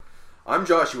I'm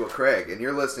Joshua Craig, and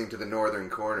you're listening to The Northern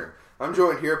Corner. I'm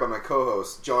joined here by my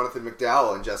co-hosts, Jonathan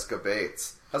McDowell and Jessica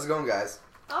Bates. How's it going, guys?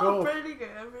 Oh, pretty good,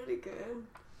 pretty good.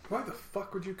 Why the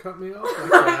fuck would you cut me off like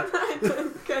that?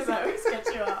 Because I always cut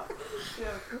you off.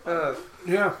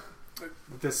 Yeah.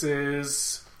 This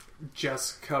is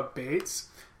Jessica Bates.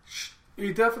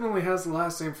 She definitely has the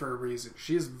last name for a reason.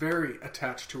 She is very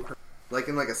attached to her. Like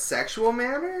in a sexual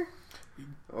manner?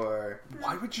 Or...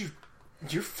 Why would you...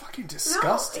 You're fucking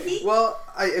disgusting. No, Well,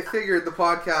 I figured the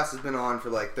podcast has been on for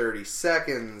 30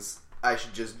 seconds. I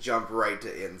should just jump right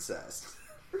to incest.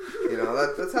 You know,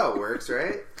 that's how it works,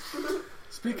 right?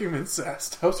 Speaking of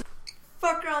incest, how's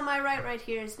fucker on my right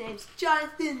here, his name's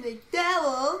Jonathan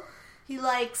McDowell. He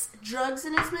likes drugs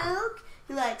in his milk.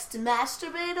 He likes to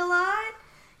masturbate a lot.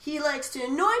 He likes to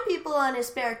annoy people on his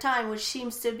spare time, which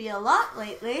seems to be a lot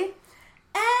lately.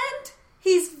 And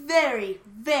he's very,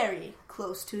 very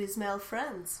close to his male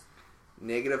friends.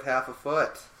 Negative half a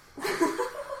foot.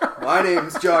 My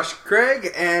name's Josh Craig,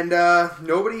 and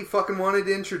nobody fucking wanted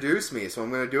to introduce me, so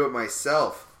I'm going to do it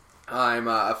myself. I'm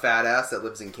a fat ass that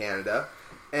lives in Canada,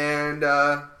 and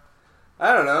I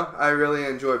don't know, I really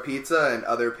enjoy pizza and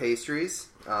other pastries.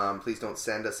 Please don't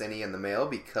send us any in the mail,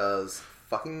 because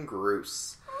fucking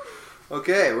gross.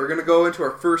 Okay, we're going to go into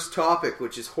our first topic,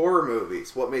 which is horror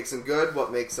movies. What makes them good,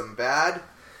 what makes them bad,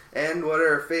 and what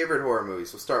are our favorite horror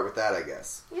movies. We'll start with that, I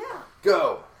guess. Yeah.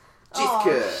 Go!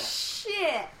 Jessica! Oh,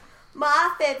 shit.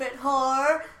 My favorite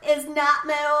horror is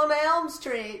Nightmare on Elm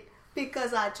Street,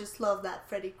 because I just love that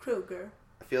Freddy Krueger.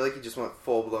 I feel like you just went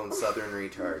full-blown southern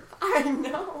retard. I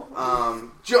know.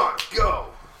 John, go!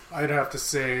 I'd have to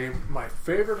say my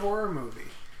favorite horror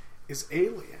movie is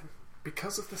Alien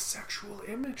because of the sexual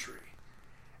imagery.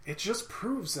 It just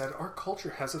proves that our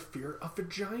culture has a fear of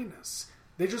vaginas.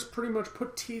 They just pretty much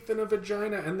put teeth in a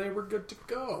vagina and they were good to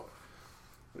go.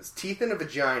 It was teeth in a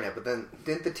vagina, but then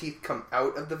didn't the teeth come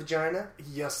out of the vagina?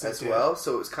 Yes, they as did. well?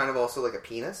 So it was kind of also like a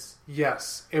penis?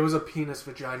 Yes, it was a penis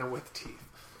vagina with teeth.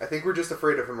 I think we're just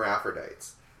afraid of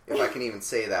hermaphrodites. If I can even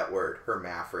say that word,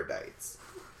 hermaphrodites.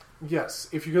 Yes,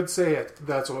 if you could say it,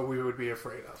 that's what we would be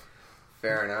afraid of.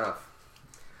 Fair enough.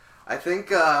 I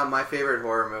think my favorite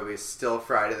horror movie is still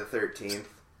Friday the 13th,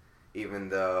 even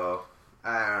though,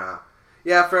 I don't know.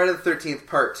 Yeah, Friday the 13th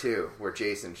Part 2, where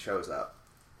Jason shows up.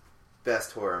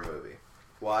 Best horror movie.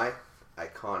 Why?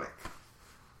 Iconic.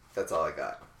 That's all I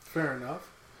got. Fair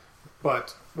enough.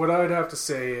 But what I'd have to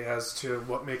say as to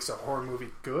what makes a horror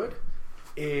movie good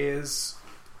is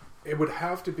it would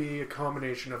have to be a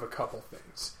combination of a couple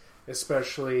things.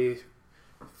 Especially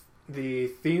the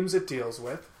themes it deals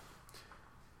with,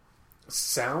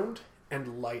 sound,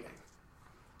 and lighting.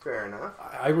 Fair enough.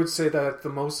 I would say that the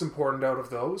most important out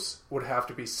of those would have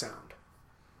to be sound.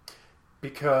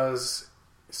 Because,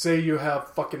 say you have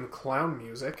fucking clown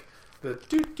music, the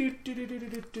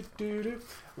do-do-do-do-do-do-do-do,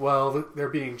 while they're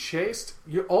being chased,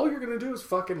 all you're going to do is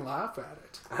fucking laugh at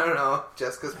it. I don't know.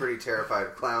 Jessica's pretty terrified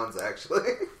of clowns,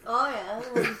 actually. Oh, yeah.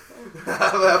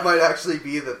 That might actually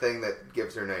be the thing that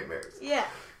gives her nightmares. Yeah.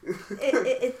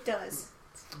 It does.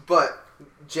 But,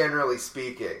 generally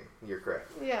speaking, you're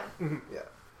correct. Yeah. Yeah.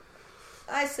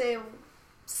 I say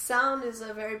sound is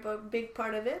a very big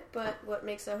part of it, but what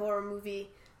makes a horror movie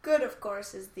good, of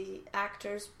course, is the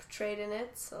actors portrayed in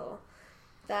it, so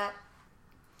that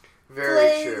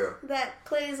True. That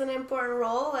plays an important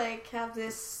role. Like, have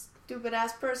this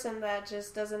stupid-ass person that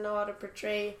just doesn't know how to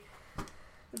portray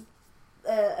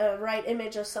a right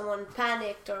image of someone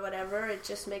panicked or whatever. It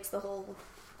just makes the whole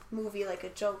movie like a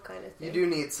joke kind of thing. You do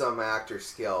need some actor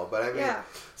skill, but I mean, yeah.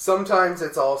 Sometimes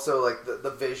it's also like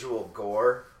the visual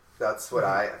gore. That's what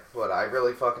I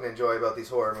really fucking enjoy about these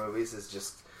horror movies is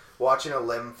just watching a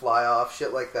limb fly off,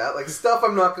 shit like that. Like stuff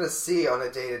I'm not going to see on a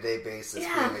day-to-day basis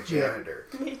being a janitor.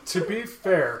 Yeah. To be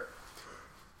fair,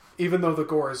 even though the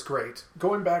gore is great,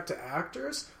 going back to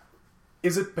actors,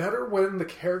 is it better when the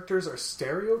characters are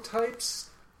stereotypes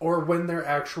or when they're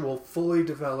actual fully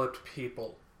developed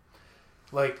people?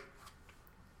 Like,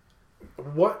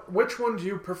 which one do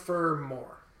you prefer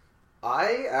more?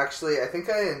 I think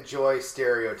I enjoy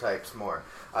stereotypes more.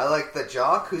 I like the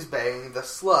jock who's banging the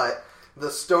slut,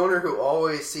 the stoner who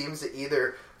always seems to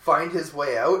either find his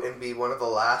way out and be one of the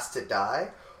last to die,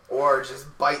 or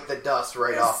just bite the dust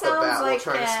right off the bat while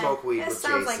trying to smoke weed with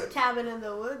Jason. It sounds like Cabin in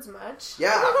the Woods much.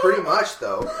 Yeah, pretty much,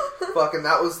 though. Fucking,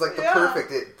 that was like the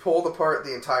perfect, it pulled apart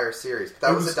the entire series.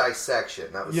 That was a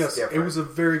dissection. That was different. It was a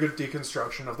very good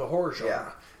deconstruction of the horror genre.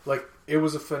 Yeah. Like, it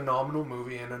was a phenomenal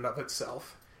movie in and of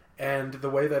itself. And the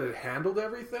way that it handled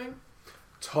everything,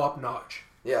 top notch.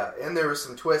 Yeah, and there was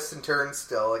some twists and turns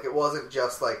still. Like, it wasn't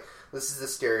just like, this is the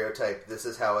stereotype, this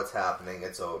is how it's happening,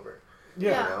 it's over.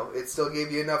 Yeah. You know, it still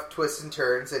gave you enough twists and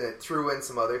turns, and it threw in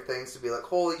some other things to be like,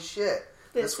 holy shit,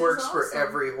 this works for awesome.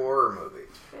 every horror movie.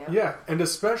 Yeah, and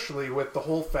especially with the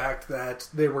whole fact that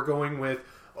they were going with,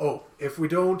 oh, if we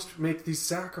don't make these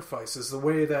sacrifices the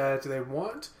way that they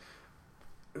want,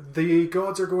 the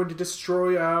gods are going to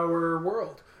destroy our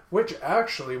world. Which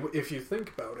actually, if you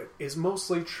think about it, is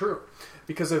mostly true.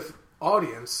 Because if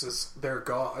audiences, their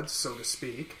gods, so to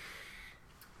speak,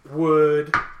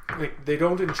 would, like, they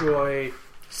don't enjoy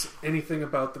anything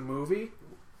about the movie,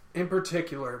 in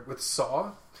particular with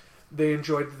Saw, they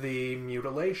enjoyed the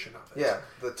mutilation of it. Yeah,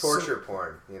 the torture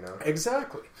porn, you know.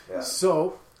 Exactly. Yeah.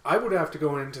 So, I would have to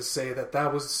go in to say that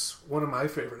that was one of my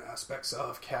favorite aspects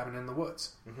of Cabin in the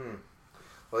Woods. Mm-hmm.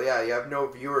 Well, yeah, you have no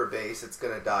viewer base, it's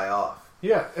going to die off.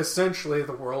 Yeah, essentially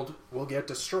the world will get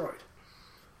destroyed.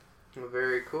 Well,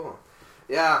 very cool.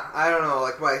 Yeah, I don't know,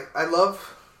 like, I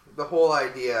love the whole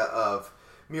idea of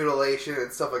mutilation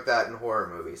and stuff like that in horror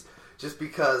movies. Just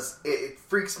because it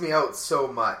freaks me out so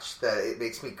much that it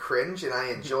makes me cringe, and I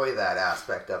enjoy that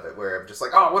aspect of it, where I'm just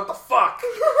like, oh, what the fuck?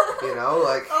 You know,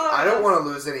 like, I don't want to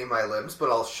lose any of my limbs, but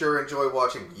I'll sure enjoy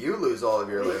watching you lose all of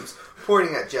your limbs.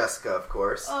 Pointing at Jessica, of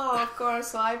course. Oh, of course,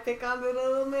 so I pick on the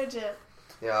little midget.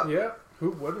 Yeah. Yeah,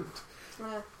 who wouldn't?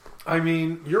 Uh, I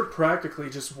mean, you're practically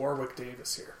just Warwick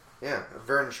Davis here. Yeah, a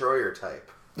Vern Troyer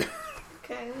type.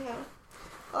 okay, yeah.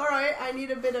 Alright, I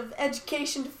need a bit of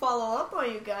education to follow up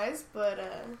on you guys, but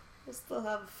I still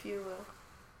have a few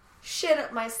shit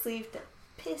up my sleeve to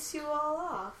piss you all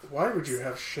off. Why would you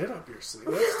have shit up your sleeve?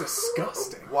 That's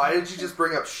disgusting. Why did you just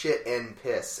bring up shit and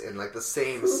piss in, like, the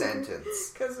same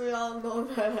sentence? Because we all know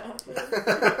that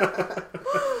happened.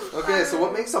 Okay, so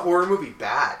what makes a horror movie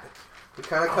bad? We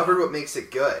kind of covered what makes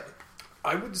it good.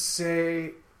 I would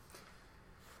say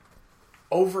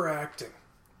overacting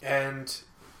and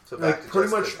So back like, to pretty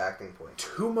Jessica's much acting point.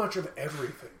 too much of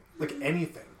everything. Like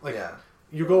anything. Like Yeah.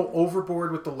 you go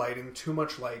overboard with the lighting, too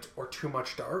much light or too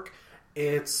much dark,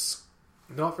 it's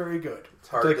not very good. It's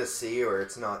hard Like, to see, or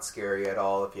it's not scary at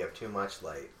all if you have too much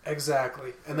light.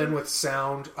 exactly. And then with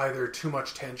sound, either too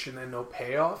much tension and no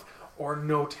payoff, or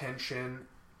no tension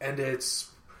and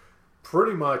it's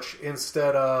pretty much,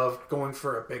 instead of going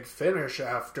for a big finish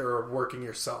after working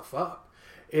yourself up,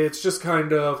 it's just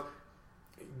kind of,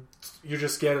 you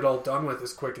just get it all done with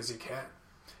as quick as you can.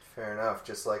 Fair enough,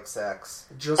 just like sex.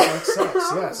 Just like sex,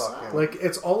 yes. Fucking- Like,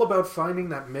 it's all about finding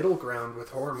that middle ground with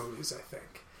horror movies, I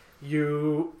think.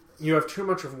 You have too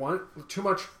much of one, too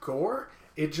much gore,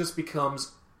 it just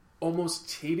becomes almost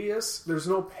tedious. There's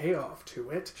no payoff to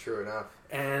it. True enough.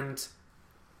 And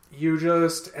you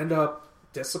just end up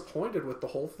disappointed with the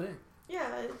whole thing.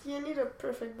 Yeah, you need a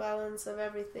perfect balance of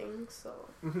everything, so...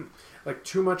 Like,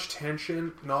 too much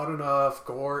tension, not enough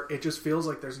gore, it just feels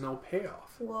like there's no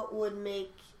payoff. What would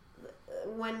make...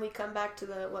 When we come back to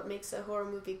what makes a horror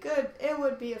movie good, it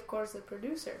would be, of course, the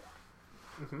producer.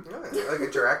 Yeah, like a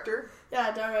director?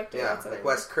 Yeah, director. Yeah, that's what I like mean.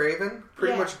 Wes Craven.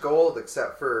 Pretty Yeah. much gold,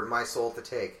 except for My Soul to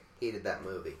Take. Hated that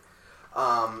movie.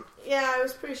 Yeah, it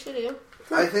was pretty shitty.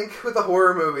 I think with a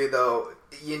horror movie, though,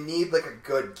 you need, like, a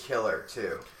good killer,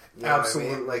 too. You know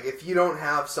Absolutely. what I mean? Like, if you don't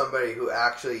have somebody who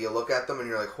actually, you look at them and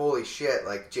you're like, holy shit,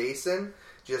 like Jason,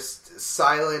 just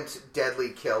silent, deadly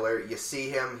killer. You see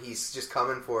him, he's just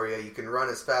coming for you. You can run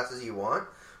as fast as you want,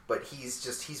 but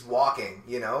he's walking,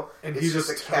 you know? And it's he just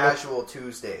a just casual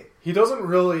Tuesday. He doesn't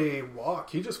really walk,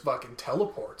 he just fucking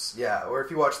teleports. Yeah, or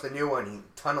if you watch the new one,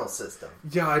 tunnel system.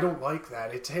 Yeah, I don't like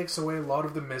that. It takes away a lot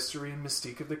of the mystery and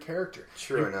mystique of the character.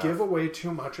 True you enough. give away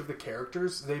too much of the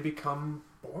characters, they become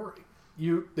boring.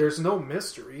 There's no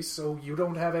mystery, so you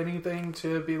don't have anything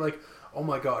to be like, oh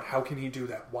my god, how can he do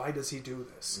that? Why does he do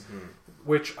this? Mm-hmm.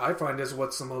 Which I find is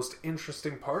what's the most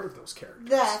interesting part of those characters.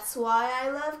 That's why I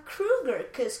love Krueger,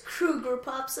 because Krueger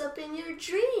pops up in your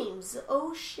dreams.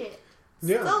 Oh shit.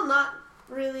 Yeah. Still not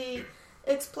really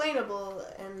explainable,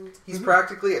 and He's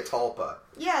practically a Tulpa.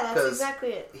 yeah, that's 'Cause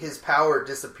exactly it. His power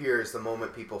disappears the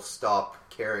moment people stop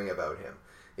caring about him.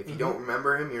 If you don't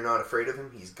remember him, you're not afraid of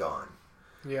him, he's gone.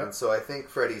 Yeah, And so I think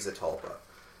Freddy's a Tulpa.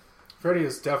 Freddy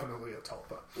is definitely a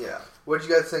Tulpa. Yeah. What did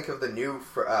you guys think of the new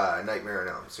Nightmare on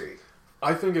Elm Street?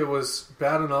 I think it was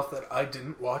bad enough that I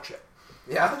didn't watch it.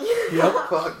 Yeah? Yep.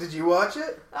 Fuck, did you watch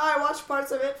it? I watched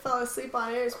parts of it, fell asleep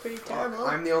on it. It was pretty terrible.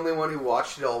 I'm the only one who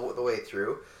watched it all the way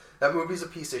through. That movie's a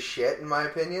piece of shit, in my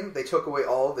opinion. They took away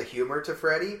all the humor to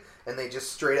Freddy, and they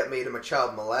just straight up made him a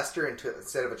child molester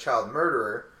instead of a child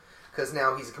murderer, because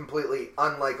now he's a completely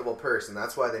unlikable person.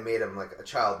 That's why they made him like a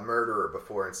child murderer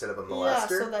before instead of a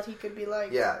molester. Yeah, so that he could be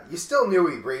like... Yeah, you still knew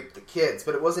he raped the kids,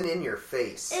 but it wasn't in your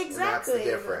face. Exactly. And that's the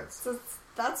difference.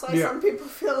 That's why Yeah. some people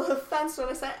feel offense when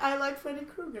I say I like Freddy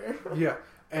Krueger. Yeah,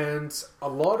 And a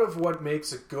lot of what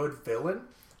makes a good villain,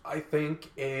 I think,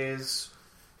 is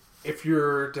if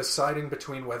you're deciding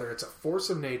between whether it's a force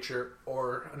of nature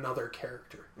or another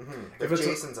character. Mm-hmm. If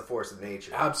Jason's a force of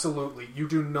nature. Absolutely. You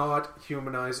do not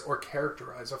humanize or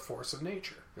characterize a force of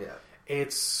nature. Yeah.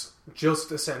 It's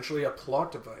just essentially a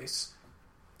plot device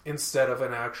instead of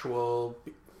an actual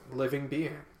living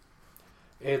being.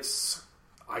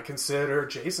 I consider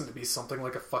Jason to be something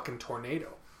like a fucking tornado.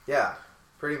 Yeah,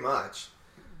 pretty much.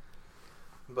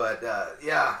 But,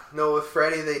 with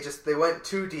Freddy, they went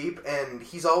too deep, and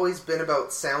he's always been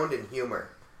about sound and humor.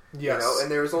 Yes. You know,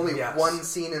 and there was only one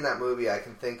scene in that movie I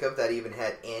can think of that even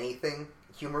had anything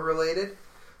humor-related.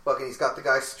 Fucking, he's got the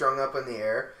guy strung up in the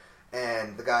air,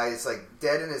 and the guy's, like,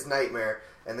 dead in his nightmare,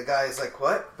 and the guy's like,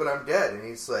 what? But I'm dead. And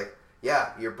he's like,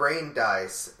 yeah, your brain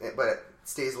dies, but it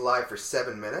stays alive for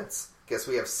 7 minutes. Guess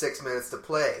we have 6 minutes to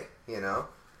play, you know?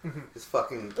 It's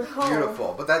fucking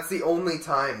beautiful. But that's the only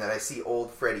time that I see old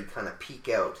Freddy kind of peek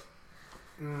out.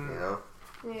 You know?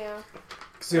 Yeah.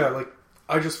 So yeah, like,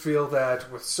 I just feel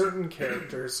that with certain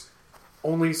characters,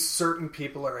 only certain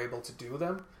people are able to do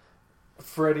them.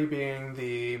 Freddy being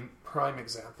the prime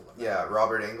example of that. Yeah,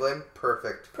 Robert Englund,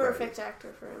 perfect. Perfect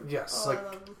actor for him. Yes, I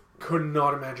love him. could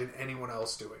not imagine anyone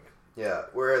else doing it. Yeah,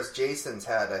 whereas Jason's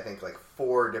had, I think, like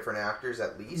 4 different actors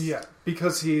at least. Yeah,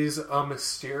 because he's a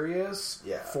mysterious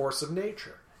Yeah. force of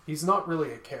nature. He's not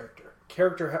really a character.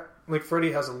 Like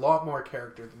Freddy has a lot more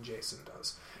character than Jason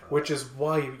does, which is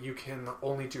why you can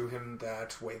only do him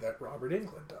that way that Robert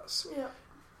Englund does. Yeah.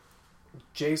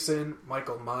 Jason,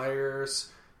 Michael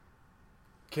Myers,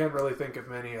 can't really think of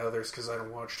many others because I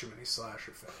don't watch too many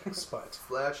slasher films, but...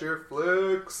 Slasher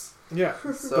flicks. Yeah,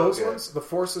 So those good. ones, the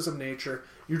forces of nature,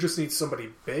 you just need somebody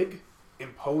big,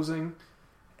 imposing,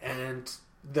 and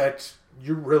that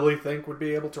you really think would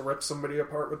be able to rip somebody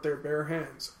apart with their bare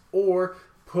hands. Or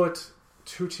put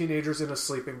 2 teenagers in a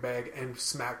sleeping bag and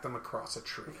smack them across a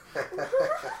tree.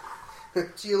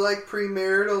 Do you like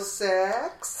premarital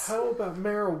sex? How about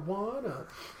marijuana?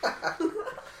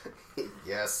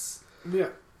 Yes. Yeah.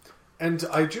 And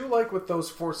I do like with those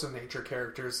force of nature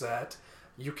characters that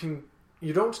you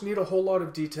don't need a whole lot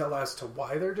of detail as to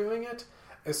why they're doing it.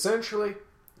 Essentially,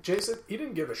 Jason, he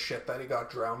didn't give a shit that he got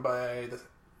drowned by the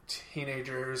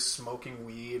teenagers smoking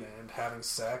weed and having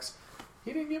sex.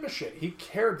 He didn't give a shit. He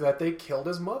cared that they killed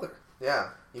his mother. Yeah.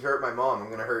 You hurt my mom, I'm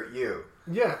gonna hurt you.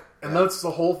 Yeah. And that's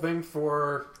the whole thing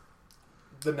for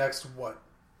the next,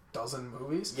 dozen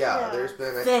movies? Yeah, there's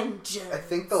been... Vengeance. I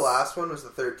think the last one was the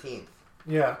 13th.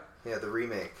 Yeah. Yeah, the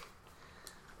remake.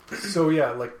 So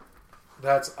yeah, like,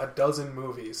 that's a dozen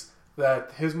movies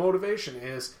that his motivation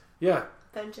is,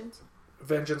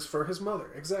 vengeance for his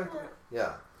mother. Exactly.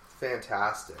 Yeah.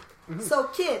 Fantastic. So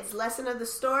kids, lesson of the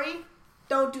story,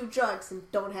 don't do drugs and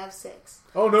don't have sex.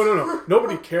 Oh, no.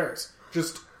 Nobody cares.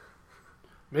 Just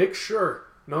make sure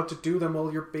not to do them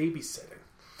while you're babysitting.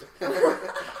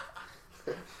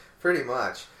 Pretty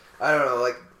much. I don't know,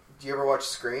 like, do you ever watch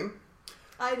Scream?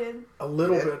 I did. A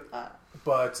little Yeah. bit,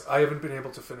 but I haven't been able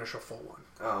to finish a full one.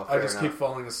 Oh, I fair just enough. keep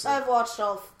falling asleep. I've watched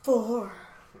all 4.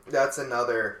 That's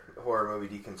another horror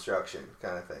movie deconstruction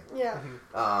kind of thing. Yeah.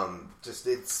 Just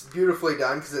it's beautifully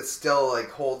done because it still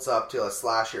like holds up to a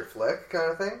slasher flick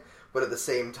kind of thing, but at the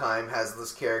same time has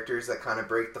those characters that kind of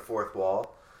break the fourth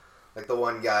wall. Like the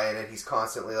one guy in it, he's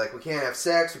constantly like, we can't have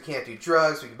sex, we can't do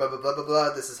drugs, we can blah blah blah blah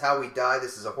blah. This is how we die.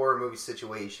 This is a horror movie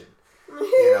situation.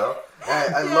 You know,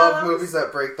 I love movies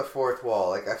that break the fourth wall.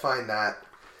 Like I find that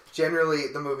generally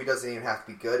the movie doesn't even have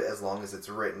to be good as long as it's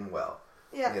written well.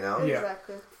 Yeah. You know?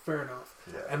 Exactly. Fair enough.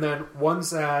 Yeah. And then ones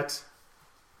that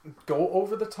go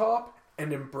over the top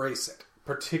and embrace it,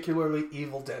 particularly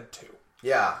Evil Dead 2.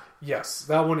 Yeah. Yes,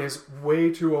 that one is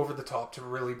way too over the top to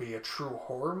really be a true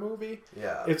horror movie.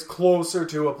 Yeah. It's closer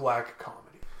to a black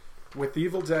comedy. With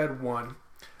Evil Dead 1,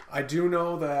 I do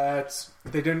know that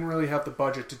they didn't really have the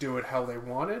budget to do it how they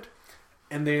wanted,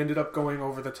 and they ended up going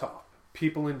over the top.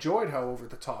 People enjoyed how over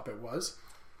the top it was,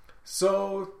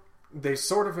 so they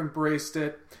sort of embraced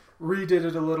it, redid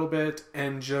it a little bit,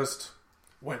 and just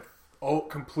went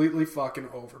completely fucking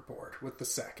overboard with the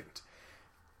second.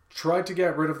 Tried to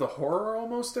get rid of the horror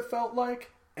almost, it felt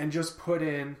like, and just put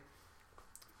in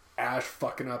Ash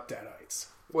fucking up Deadites.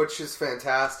 Which is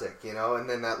fantastic, you know, and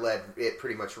then that led it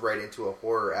pretty much right into a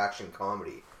horror action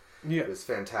comedy. Yeah. It was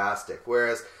fantastic.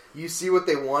 Whereas you see what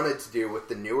they wanted to do with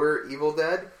the newer Evil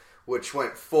Dead, which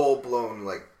went full blown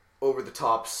like over the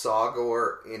top saw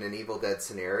gore in an Evil Dead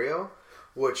scenario,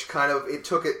 which kind of it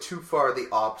took it too far the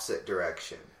opposite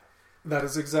direction. That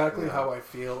is exactly how I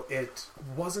feel. It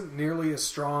wasn't nearly as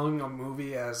strong a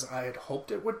movie as I had hoped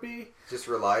it would be. Just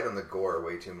relied on the gore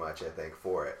way too much, I think,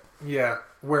 for it. Yeah,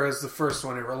 whereas the first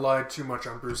one, it relied too much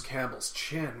on Bruce Campbell's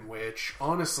chin, which,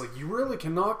 honestly, you really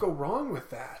cannot go wrong with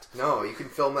that. No, you can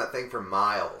film that thing for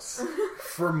miles.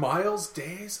 For miles,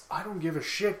 days, I don't give a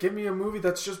shit. Give me a movie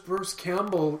that's just Bruce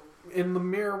Campbell in the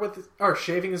mirror or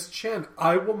shaving his chin.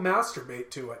 I will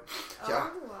masturbate to it. Yeah,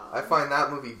 Oh, wow. I find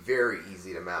that movie very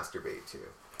easy to masturbate to.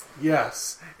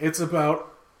 Yes, it's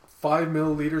about 5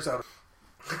 milliliters out of...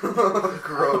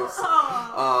 Gross.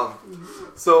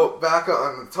 So back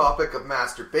on the topic of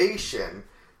masturbation,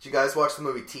 did you guys watch the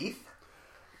movie Teeth?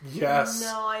 Yes.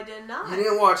 No, I did not. You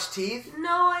didn't watch Teeth? No,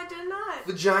 I did not.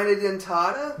 Vagina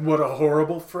dentata? What a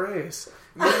horrible phrase.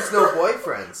 Means no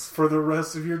boyfriends. For the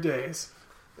rest of your days.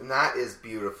 And that is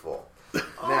beautiful. Oh,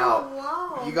 Now,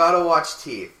 wow. you gotta watch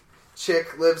Teeth.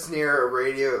 Chick lives near a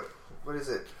radio... What is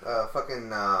it?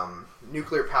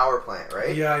 Nuclear power plant,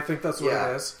 right? Yeah, I think that's what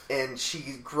it is. And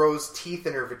she grows teeth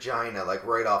in her vagina, like,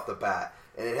 right off the bat.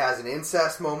 And it has an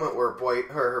incest moment where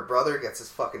her brother gets his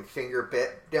fucking finger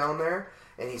bit down there,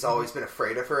 and he's always been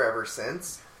afraid of her ever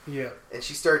since. Yeah. And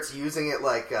she starts using it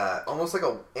like, almost like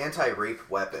a anti-rape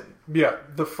weapon. Yeah,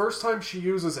 the first time she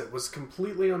uses it was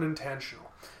completely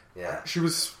unintentional. Yeah. She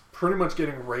was pretty much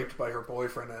getting raped by her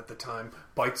boyfriend at the time,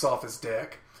 bites off his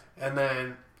dick, and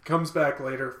then comes back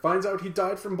later, finds out he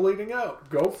died from bleeding out.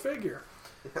 Go figure.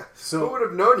 So who would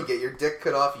have known you get your dick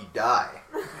cut off, you die?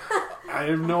 I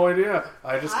have no idea.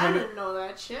 I didn't know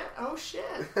that shit. Oh, shit.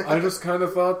 I just kind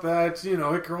of thought that,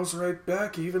 it grows right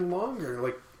back even longer.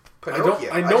 Like, Pinocchio.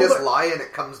 I know just that... lie and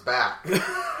it comes back.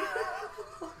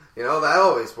 That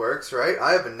always works, right?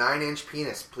 I have a 9-inch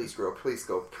penis. Please grow, please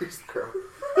go, please grow.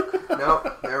 No,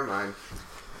 never mind.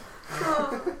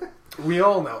 We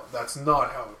all know that's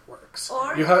not how it works.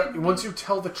 Or once you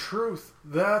tell the truth,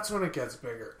 that's when it gets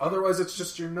bigger. Otherwise, it's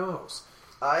just your nose.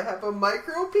 I have a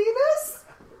micro penis?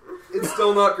 It's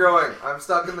still not growing. I'm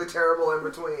stuck in the terrible in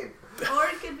between. Or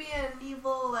it could be an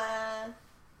evil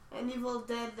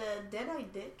dead-eye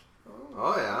dick.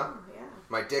 Oh, yeah. Oh, yeah.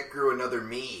 My dick grew another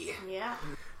me. Yeah.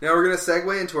 Now we're going to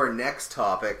segue into our next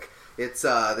topic. It's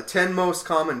the 10 most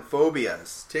common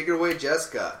phobias. Take it away,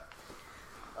 Jessica.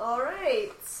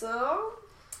 Alright, so...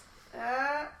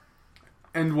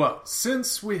 And well,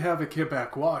 since we have a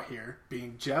Quebecois here,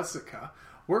 being Jessica,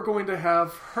 we're going to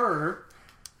have her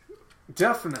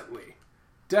definitely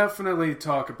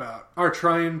talk about, or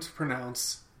try and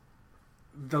pronounce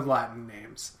the Latin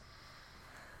names.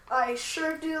 I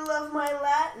sure do love my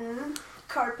Latin.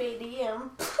 Carpe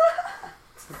diem.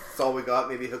 That's all we got.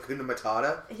 Maybe Hakuna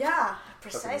Matata. Yeah, Fucking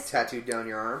precisely. tattooed down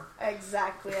your arm.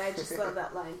 Exactly. I just love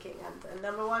that Lion King. I'm the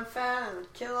 #1 fan and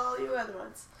would kill all you other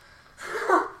ones.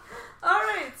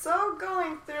 Alright, so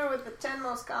going through with the 10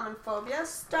 most common phobias.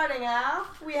 Starting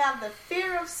off, we have the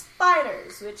fear of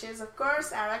spiders, which is, of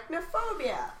course,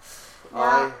 arachnophobia. Now,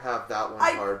 I have that one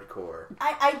hardcore.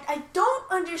 I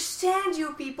don't understand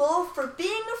you people for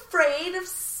being afraid of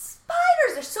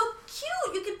spiders. They're so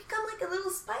cute. You could become like a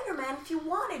little Spider-Man if you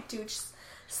wanted to. Just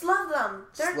love them.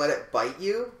 Just let it bite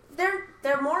you?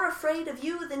 They're more afraid of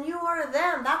you than you are of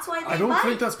them. That's why they I don't bite.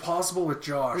 think that's possible with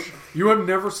Josh. You have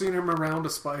never seen him around a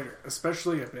spider,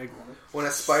 especially a big one. When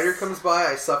a spider comes by,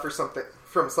 I suffer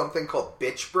from something called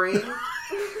bitch brain.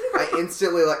 I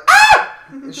instantly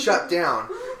and shut down.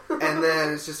 And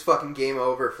then it's just fucking game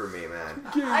over for me, man.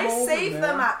 I save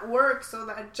them at work so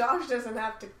that Josh doesn't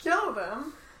have to kill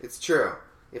them. It's true.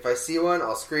 If I see one,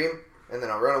 I'll scream, and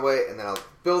then I'll run away, and then I'll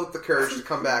build up the courage to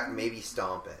come back and maybe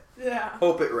stomp it. Yeah.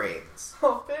 Hope it rains.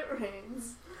 Hope it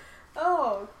rains.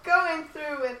 Oh, going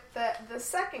through with the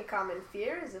second common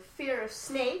fear is a fear of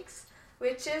snakes,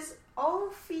 which is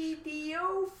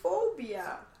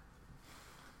ophidiophobia.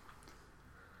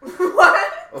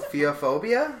 What?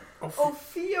 Ophiophobia?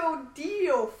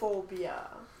 Ophiodiophobia.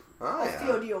 Oh, yeah.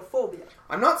 Ophiodiophobia.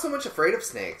 I'm not so much afraid of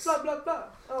snakes. Blah, blah, blah.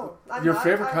 Oh, I'm Your not,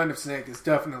 favorite kind of snake is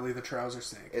definitely the trouser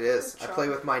snake. It is. I play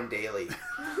with mine daily.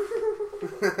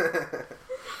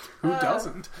 Who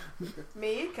doesn't?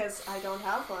 Me, because I don't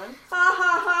have one. Ha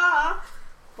ha ha!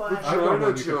 But I got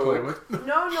one you can play with.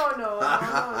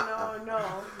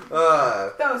 no.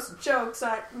 Those jokes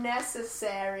aren't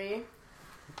necessary.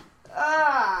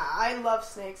 I love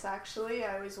snakes, actually.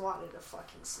 I always wanted a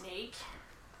fucking snake.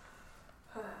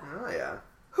 Oh, yeah.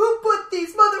 Who put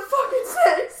these motherfucking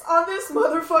snakes on this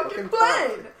motherfucking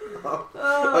plane?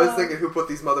 I was thinking, who put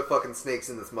these motherfucking snakes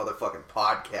in this motherfucking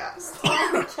podcast?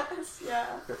 Yes,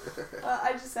 yeah.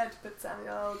 I just had to put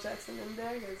Samuel L. Jackson in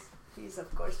there because he's,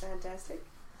 of course, fantastic.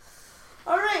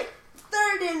 Alright,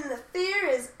 third in the fear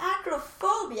is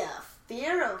acrophobia,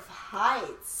 fear of heights.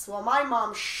 Well, my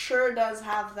mom sure does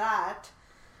have that.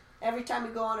 Every time we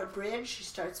go on a bridge, she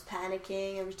starts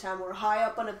panicking. Every time we're high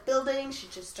up on a building, she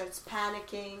just starts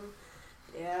panicking.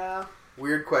 Yeah.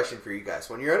 Weird question for you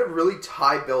guys. When you're at a really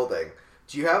high building,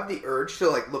 do you have the urge to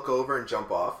like look over and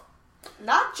jump off?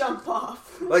 Not jump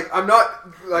off. I'm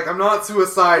not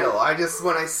suicidal. I just,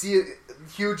 when I see a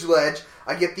huge ledge,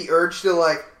 I get the urge to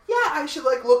I should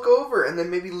look over and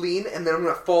then maybe lean and then I'm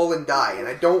gonna fall and die. And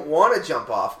I don't want to jump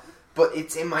off, but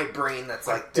it's in my brain that's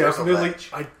there's a ledge.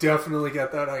 I definitely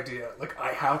get that idea.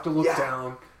 I have to look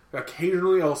down.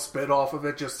 Occasionally I'll spit off of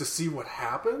it just to see what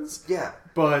happens. Yeah.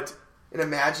 But... And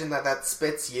imagine that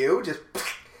spits you just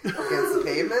against the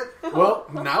pavement. Well,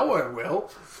 now I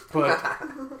will.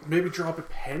 But maybe drop a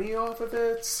penny off of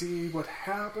it, see what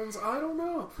happens. I don't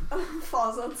know.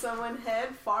 Falls on someone's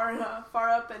head far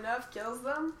up enough, kills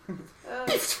them.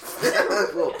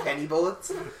 Little penny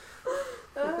bullets.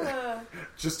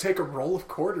 Just take a roll of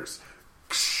quarters.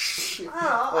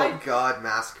 God,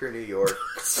 Massacre New York.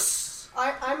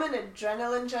 I'm an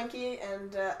adrenaline junkie,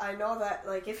 and I know that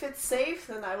if it's safe,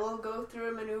 then I will go through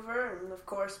a maneuver. And of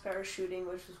course, parachuting,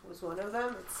 which was one of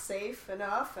them. It's safe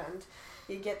enough, and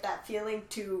you get that feeling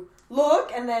to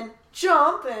look and then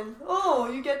jump, and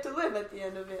you get to live at the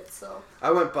end of it. So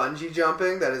I went bungee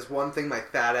jumping. That is one thing my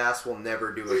fat ass will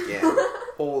never do again.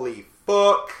 Holy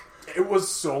fuck! It was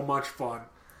so much fun.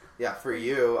 Yeah, for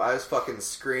you, I was fucking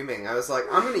screaming. I was like,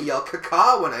 I'm gonna yell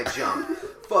caca when I jump.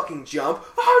 Fucking jump.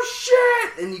 Oh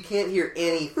shit! And you can't hear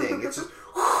anything. It's just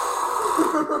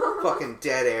fucking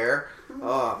dead air.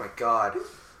 Oh my god.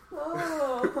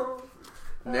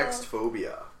 Next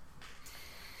phobia.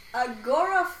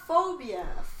 Agoraphobia.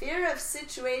 Fear of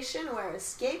situation where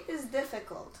escape is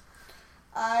difficult.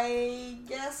 I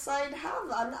guess I'd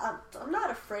have... I'm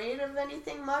not afraid of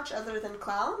anything much other than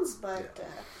clowns, but...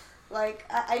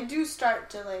 I do start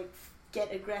to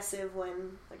get aggressive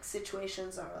when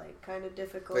situations are kind of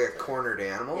difficult. Like a cornered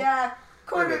animal? Yeah,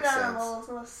 cornered animals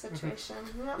in this situation.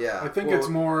 Mm-hmm. Yep. Yeah. I think it's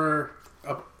more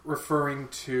referring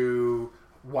to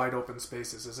wide open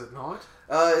spaces, is it not?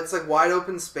 It's wide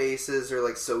open spaces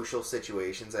or social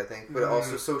situations, I think. But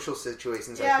also social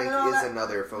situations, I think, is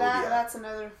another phobia. That's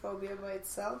another phobia by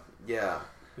itself. Yeah.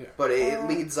 But it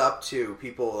leads up to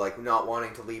people not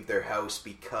wanting to leave their house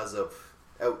because of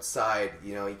outside,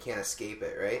 you can't escape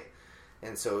it, right?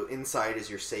 And so inside is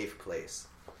your safe place.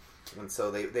 And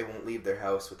so they won't leave their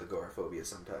house with agoraphobia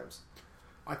sometimes.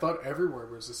 I thought everywhere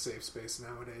was a safe space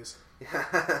nowadays.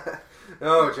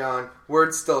 No, John,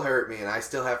 words still hurt me and I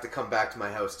still have to come back to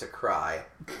my house to cry.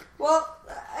 Well,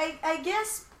 I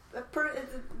guess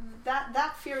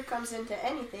that fear comes into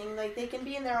anything. They can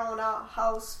be in their own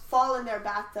house, fall in their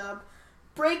bathtub,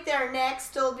 break their neck,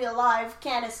 still be alive,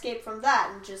 can't escape from that,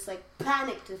 and just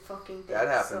panic to fucking death. That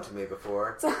happened to me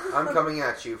before. I'm coming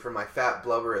at you from my fat,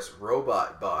 blubberous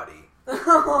robot body.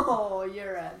 Oh,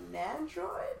 you're an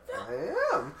android? I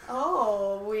am.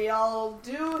 Oh, we all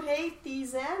do hate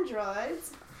these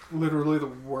androids. Literally the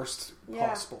worst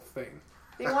possible thing.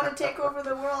 They want to take over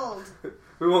the world.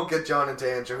 We won't get John into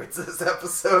androids this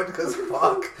episode because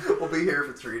fuck, we'll be here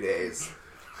for 3 days.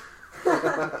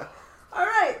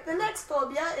 Alright, the next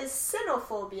phobia is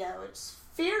cynophobia, which is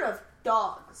fear of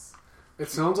dogs. It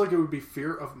sounds like it would be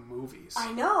fear of movies.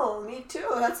 I know, me too.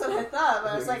 That's what I thought.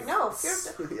 But I was like, no, fear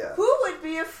of dogs. Yeah. Who would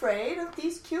be afraid of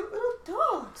these cute little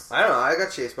dogs? I don't know. I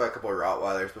got chased by a couple of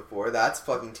Rottweilers before. That's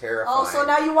fucking terrifying. Oh, so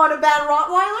now you want to ban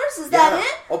Rottweilers? Is that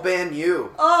it? I'll ban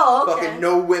you. Oh, okay. Fucking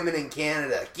no women in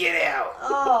Canada. Get out.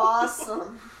 Oh,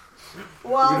 awesome.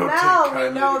 Well, now we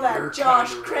know that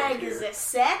Josh Craig is a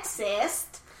sexist.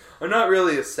 I'm not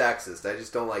really a sexist. I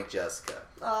just don't like Jessica.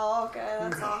 Oh, okay.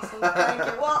 That's awesome. Thank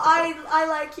you. Well, I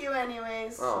like you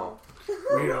anyways. So.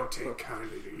 Oh. We don't take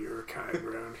kindly to your kind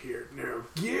around here. Now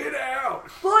get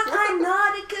out! But I'm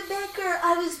not a Quebecer.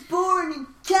 I was born in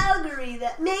Calgary.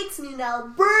 That makes me an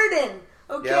Albertan.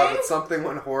 Okay? Yeah, but something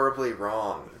went horribly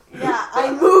wrong. Yeah,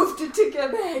 I moved to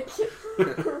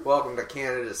Quebec. Welcome to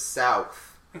Canada's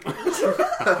South.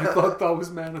 I thought that was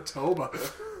Manitoba.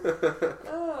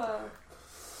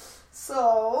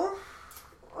 So,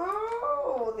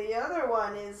 the other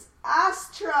one is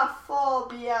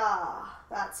astrophobia.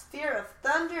 That's fear of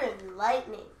thunder and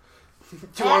lightning. Do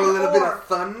you want a little bit of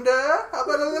thunder? How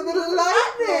about a little bit of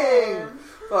lightning?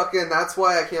 Fucking, that's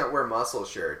why I can't wear muscle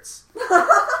shirts.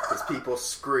 Because people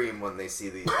scream when they see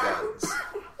these guns.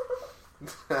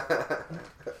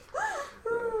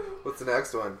 What's the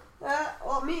next one? Well,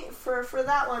 for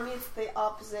that one, it's the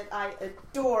opposite. I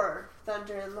adore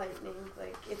thunder and lightning.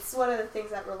 Like, it's one of the things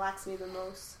that relax me the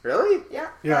most. Really? Yeah.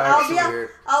 Yeah,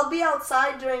 I'll be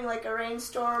outside during like a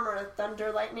rainstorm or a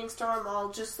thunder lightning storm.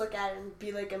 I'll just look at it and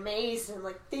be like amazed and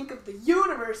like think of the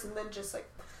universe and then just like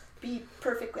be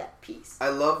perfectly at peace. I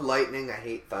love lightning. I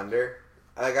hate thunder.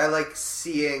 Like, I like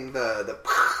seeing the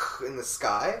in the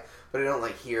sky, but I don't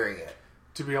like hearing it.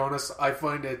 To be honest, I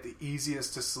find it the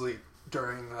easiest to sleep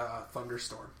during a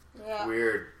thunderstorm. Yeah.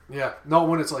 Weird. Yeah, not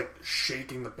when it's like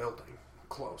shaking the building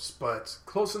close, but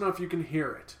close enough you can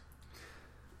hear it.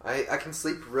 I can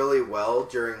sleep really well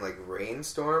during like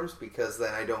rainstorms because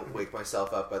then I don't wake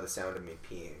myself up by the sound of me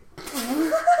peeing,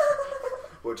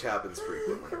 which happens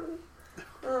frequently.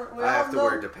 I have to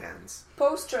wear Depends.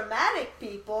 Post-traumatic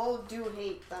people do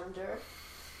hate thunder.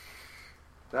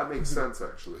 That makes sense,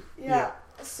 actually. Yeah.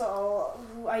 So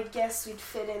I guess we'd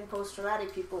fit in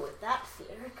post-traumatic people with that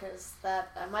fear, because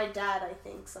my dad, I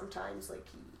think, sometimes like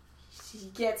he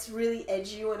gets really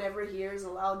edgy whenever he hears a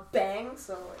loud bang.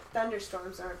 So like,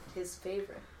 thunderstorms aren't his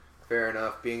favorite. Fair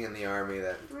enough. Being in the army,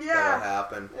 that'll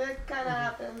happen. It kind of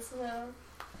happens. Yeah.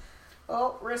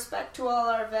 Well, respect to all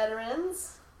our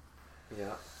veterans.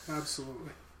 Yeah.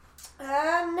 Absolutely.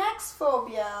 Next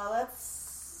phobia.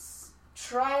 Let's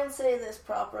try and say this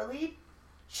properly.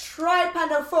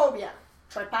 Trypanophobia.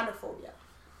 Trypanophobia.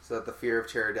 Is that the fear of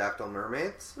pterodactyl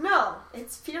mermaids? No,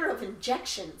 it's fear of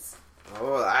injections.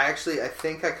 Oh, I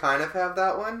think I kind of have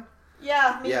that one.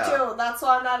 Yeah, me too. That's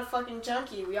why I'm not a fucking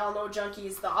junkie. We all know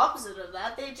junkies the opposite of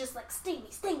that. They just like, sting me,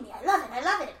 I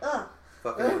love it. Ugh.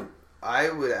 Fucking, I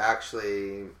would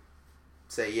actually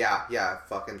say,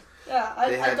 fucking. Yeah,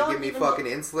 They had to give me fucking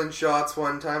insulin shots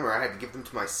one time, or I had to give them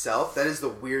to myself. That is the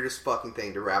weirdest fucking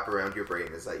thing to wrap around your brain,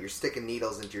 is that you're sticking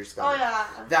needles into your stomach. Oh, yeah.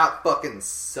 That fucking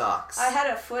sucks. I had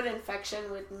a foot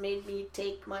infection which made me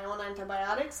take my own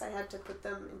antibiotics. I had to put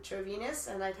them intravenous,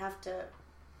 and I'd have to,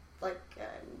 like,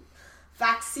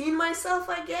 vaccine myself,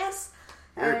 I guess.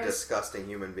 You're a disgusting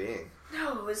human being.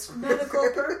 No, it was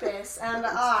medical purpose, and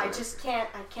I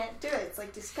can't do it. It's,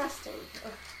 like, disgusting.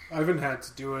 Ugh. I haven't had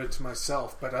to do it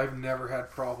myself, but I've never had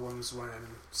problems when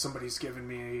somebody's given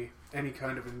me any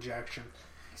kind of injection.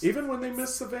 Even when they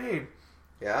miss the vein.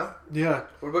 Yeah? Yeah.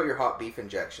 What about your hot beef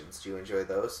injections? Do you enjoy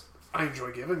those? I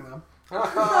enjoy giving them.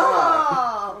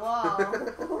 Oh,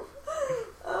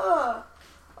 wow.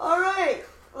 Alright,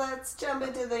 let's jump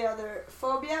into the other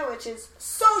phobia, which is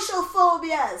social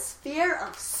phobias. Fear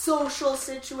of social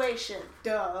situation.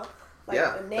 Duh. Like,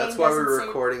 yeah, the name that's why we're doesn't say...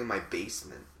 recording in my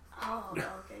basement. Oh,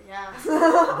 okay, yeah.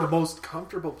 The most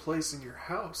comfortable place in your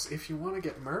house if you want to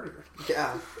get murdered.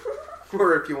 Yeah.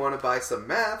 Or if you want to buy some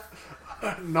meth.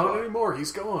 Not anymore,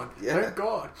 he's gone. Yeah. Thank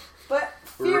God. But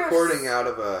We're recording out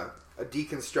of a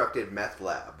deconstructed meth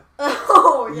lab.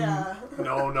 Oh, yeah.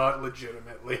 No, not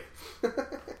legitimately.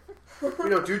 We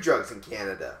don't do drugs in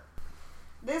Canada.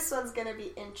 This one's gonna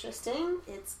be interesting.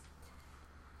 It's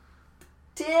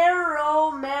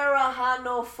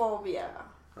pteromerahanophobia.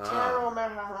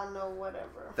 Pteromerahano,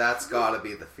 whatever. That's gotta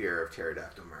be the fear of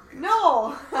pterodactyl mermaids.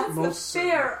 No, that's Most the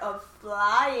fear of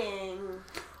flying.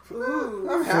 Ooh.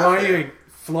 I'm happy.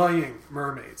 Flying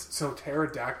mermaids. So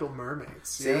pterodactyl mermaids.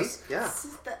 See? Yes. Yeah.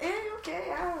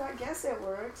 Okay, I guess it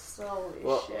works. Holy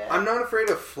Well, shit. I'm not afraid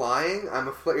of flying. I'm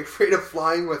afraid of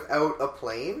flying without a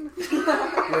plane,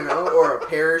 or a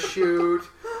parachute,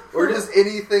 or just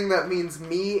anything that means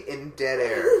me in dead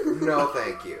air. No,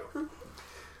 thank you.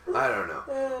 I don't know.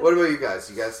 What about you guys?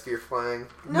 You guys fear flying?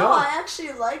 No, I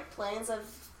actually like planes. I've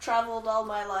traveled all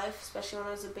my life, especially when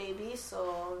I was a baby,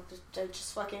 so I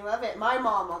just fucking love it. My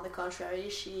mom, on the contrary,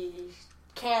 she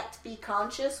can't be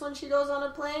conscious when she goes on a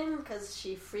plane because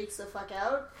she freaks the fuck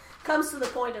out. Comes to the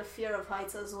point of fear of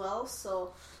heights as well,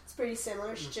 so it's pretty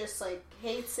similar. She just like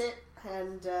hates it,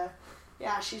 and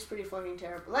she's pretty fucking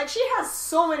terrible. Like, she has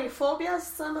so many phobias,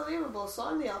 it's unbelievable. So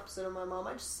I'm the opposite of my mom.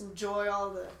 I just enjoy all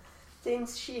the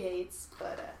things she hates,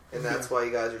 but And that's why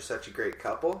you guys are such a great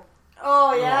couple?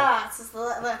 oh yeah,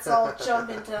 let's all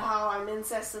jump into how I'm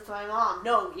incest with my mom.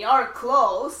 No, we are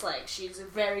close. Like, she's a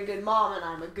very good mom and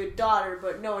I'm a good daughter,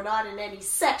 but no, not in any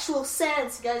sexual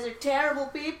sense. You guys are terrible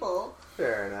people.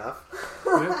 Fair enough.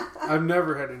 Yeah. I've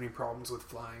never had any problems with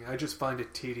flying. I just find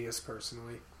it tedious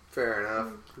personally. Fair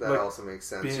enough. That Like, also makes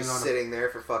sense. being Just on a- sitting there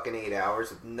for fucking 8 hours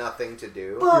with nothing to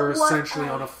do. But You're what essentially I-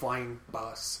 on a flying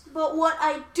bus. But what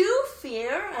I do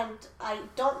fear, and I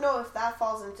don't know if that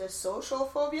falls into social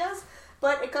phobias,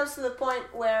 but it comes to the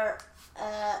point where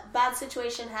a bad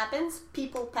situation happens,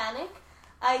 people panic.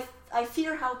 I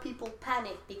fear how people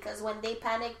panic, because when they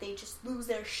panic, they just lose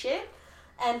their shit.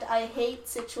 And I hate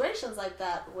situations like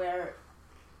that where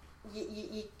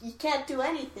you can't do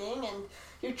anything, and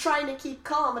you're trying to keep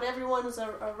calm, but everyone who's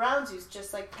around you is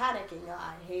just like panicking. Oh,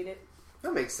 I hate it.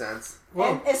 That makes sense.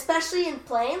 Well, And especially in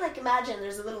plane, like imagine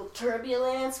there's a little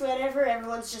turbulence, whatever.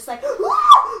 Everyone's just like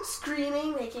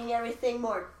screaming, making everything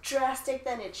more drastic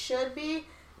than it should be.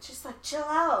 Just like chill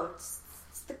out.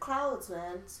 It's the clouds,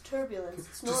 man. It's turbulence.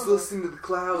 It's normal. Just listen to the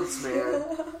clouds, man.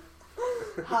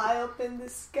 High up in the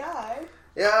sky.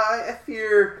 Yeah, I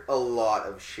fear a lot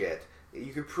of shit.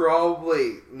 You could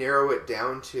probably narrow it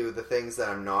down to the things that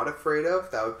I'm not afraid of.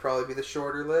 That would probably be the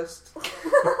shorter list.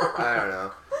 I don't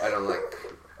know. I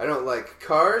don't like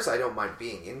cars. I don't mind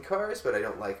being in cars, but I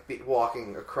don't like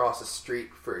walking across a street,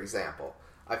 for example.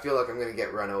 I feel like I'm going to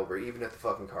get run over, even if the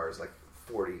fucking car is like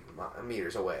 40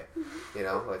 meters away. You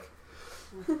know, like,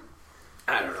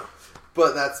 I don't know.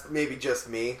 But that's maybe just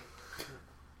me.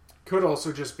 could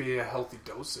also just be a healthy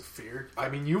dose of fear. I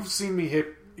mean, you've seen me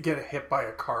get hit by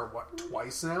a car, what,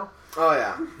 twice now? Oh,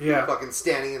 yeah. Yeah. Fucking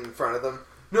standing in front of them.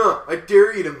 No, I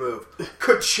dare you to move.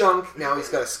 Ka-chunk. Now he's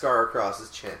got a scar across his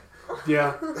chin.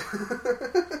 Yeah.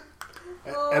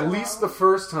 Oh, At least the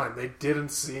first time, they didn't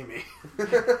see me.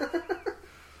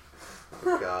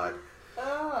 Oh, God.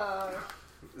 Oh.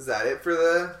 Is that it for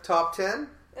the top 10?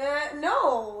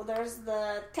 No, there's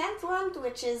the 10th one,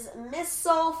 which is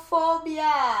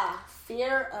misophobia,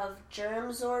 fear of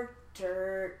germs or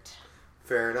dirt.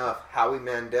 Fair enough. Howie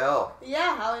Mandel.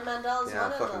 Yeah, Howie Mandel is Yeah,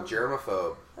 one of them. fucking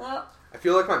germaphobe. Oh. I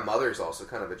feel like my mother's also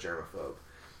kind of a germaphobe.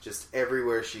 Just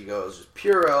everywhere she goes, just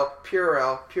Purell,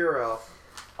 Purell, Purell.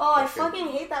 Oh, I fucking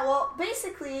hate that. Well,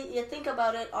 basically, you think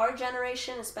about it, our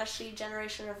generation, especially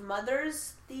generation of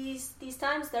mothers, these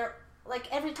times, they're like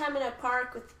every time in a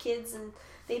park with kids and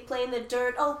they play in the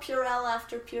dirt, oh, Purell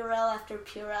after Purell after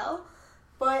Purell.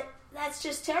 But that's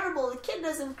just terrible. The kid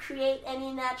doesn't create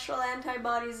any natural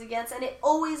antibodies against, and it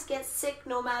always gets sick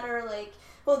no matter, like,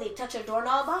 oh, they touch a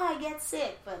doorknob, I get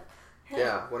sick, but...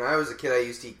 Yeah, when I was a kid, I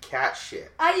used to eat cat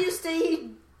shit. I used to eat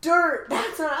dirt.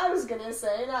 That's what I was gonna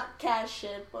say. Not cat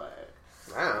shit, but...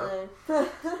 I don't know.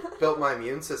 Built my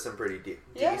immune system pretty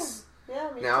Yeah. decent. Yeah,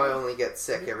 me Now too. I only get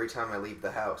sick every time I leave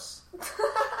the house.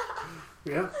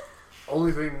 Yeah.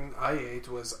 Only thing I ate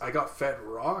was I got fed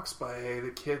rocks by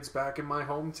the kids back in my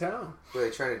hometown. Were they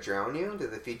trying to drown you?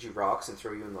 Did they feed you rocks and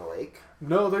throw you in the lake?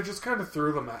 No, they just kind of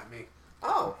threw them at me.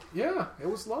 Oh, Yeah, it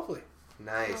was lovely.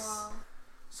 nice. Aw.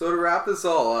 So to wrap this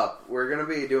all up, we're going to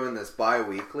be doing this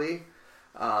bi-weekly.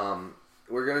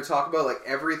 We're going to talk about like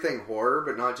everything horror,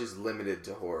 but not just limited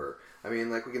to horror. I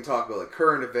mean, like we can talk about like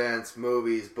current events,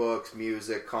 movies, books,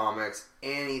 music, comics,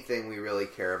 anything we really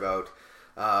care about,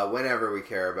 whenever we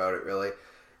care about it, really.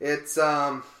 It's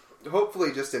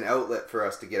hopefully just an outlet for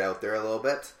us to get out there a little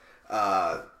bit.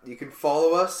 You can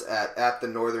follow us at the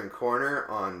Northern Corner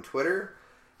on Twitter.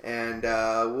 And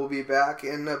we'll be back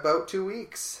in about 2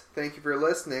 weeks. Thank you for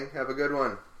listening. Have a good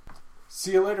one.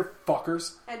 See you later,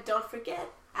 fuckers. And don't forget,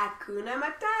 Hakuna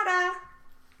Matata.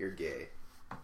 You're gay.